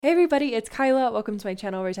Hey everybody, it's Kyla. Welcome to my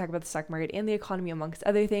channel where I talk about the stock market and the economy amongst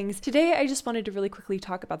other things. Today, I just wanted to really quickly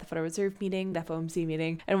talk about the Federal Reserve meeting, the FOMC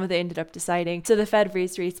meeting, and what they ended up deciding. So the Fed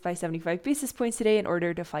raised rates by 75 basis points today in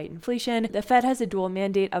order to fight inflation. The Fed has a dual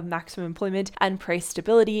mandate of maximum employment and price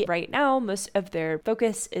stability. Right now, most of their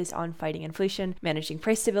focus is on fighting inflation, managing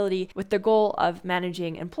price stability, with the goal of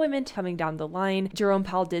managing employment coming down the line. Jerome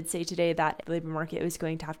Powell did say today that the labor market was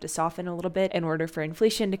going to have to soften a little bit in order for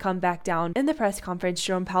inflation to come back down. In the press conference,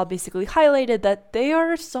 Jerome Powell basically highlighted that they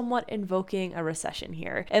are somewhat invoking a recession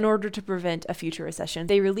here in order to prevent a future recession.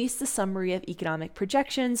 They released the summary of economic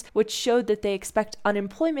projections, which showed that they expect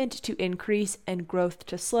unemployment to increase and growth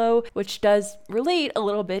to slow, which does relate a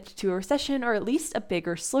little bit to a recession or at least a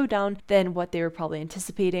bigger slowdown than what they were probably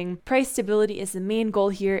anticipating. Price stability is the main goal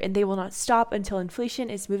here, and they will not stop until inflation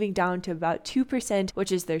is moving down to about 2%,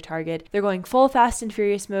 which is their target. They're going full fast and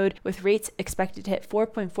furious mode, with rates expected to hit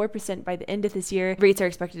 4.4% by the end of this year. Rates are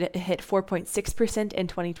expected to hit 4.6% in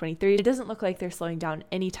 2023. It doesn't look like they're slowing down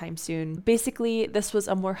anytime soon. Basically, this was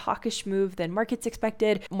a more hawkish move than markets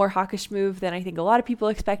expected, more hawkish move than I think a lot of people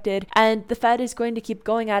expected, and the Fed is going to keep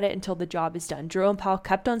going at it until the job is done. Jerome Powell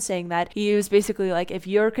kept on saying that. He was basically like, if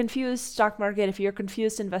you're confused stock market, if you're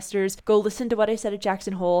confused investors, go listen to what I said at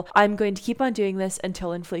Jackson Hole. I'm going to keep on doing this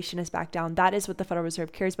until inflation is back down. That is what the Federal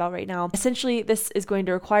Reserve cares about right now. Essentially, this is going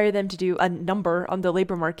to require them to do a number on the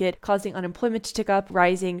labor market, causing unemployment to tick up,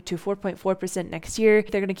 rising to 4.4% next year.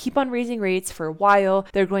 They're going to keep on raising rates for a while.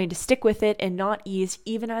 They're going to stick with it and not ease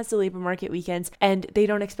even as the labor market weakens, and they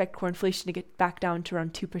don't expect core inflation to get back down to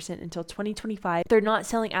around 2% until 2025. They're not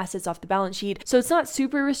selling assets off the balance sheet, so it's not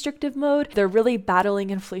super restrictive mode. They're really battling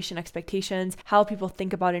inflation expectations, how people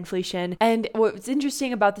think about inflation. And what's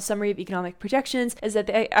interesting about the summary of economic projections is that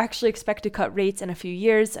they actually expect to cut rates in a few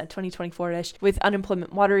years, at 2024-ish, with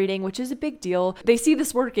unemployment moderating, which is a big deal. They see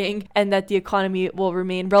this working and that the economy will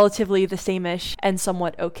remain relatively the same-ish and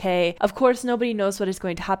somewhat okay. Of course, nobody knows what is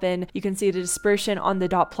going to happen. You can see the dispersion on the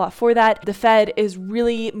dot plot for that. The Fed is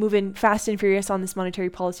really moving fast and furious on this monetary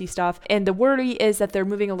policy stuff, and the worry is that they're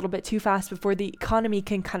moving a little bit too fast before the economy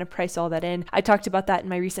can kind of price all that in. I talked about that in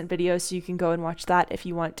my recent video, so you can go and watch that if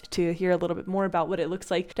you want to hear a little bit more about what it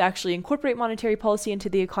looks like to actually incorporate monetary policy into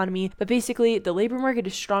the economy. But basically, the labor market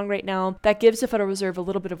is strong right now. That gives the Federal Reserve a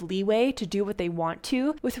little bit of leeway to do what they want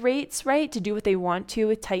to with rates, right? To do what they want to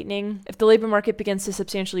with tightening. If the labor market begins to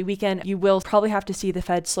substantially weaken, you will probably have to see the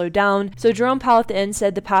Fed slow down. So Jerome Powell at the end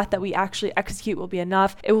said the path that we actually execute will be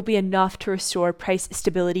enough. It will be enough to restore price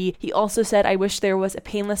stability. He also said, I wish there was a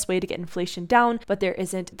painless way to get inflation down, but there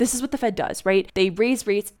isn't. This is what the Fed does, right? They raise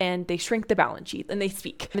rates and they shrink the balance sheet and they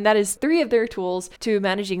speak. And that is three of their tools to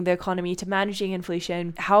managing the economy, to managing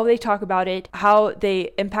inflation, how they talk about it, how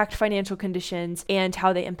they impact financial conditions, and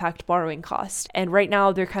how they impact borrowing costs. And right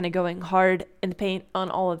now they're kind of going hard in the paint on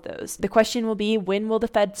all of those. The question will be, when will the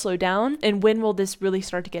Fed slow down, and when will this really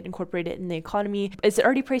start to get incorporated in the economy? Is it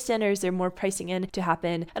already priced in, or is there more pricing in to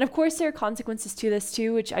happen? And of course, there are consequences to this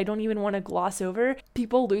too, which I don't even want to gloss over.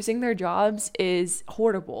 People losing their jobs is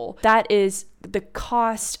horrible. That is the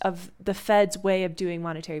cost of the Fed's way of doing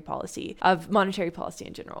monetary policy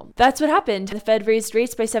in general. That's what happened. The Fed raised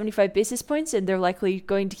rates by 75 basis points, and they're likely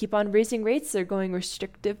going to keep on raising rates. They're going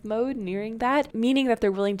restrictive mode, nearing that, meaning that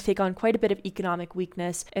they're willing to take on quite a bit of economic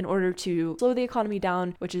weakness in order to slow the economy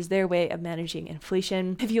down, which is their way of managing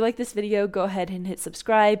inflation. If you like this video, go ahead and hit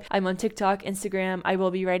subscribe. I'm on TikTok, Instagram. I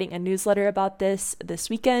will be writing a newsletter about this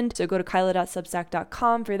weekend, so go to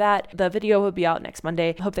kyla.substack.com for that. The video will be out next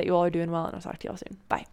Monday. I hope that you all are doing well, and I'll talk to you all soon. Bye.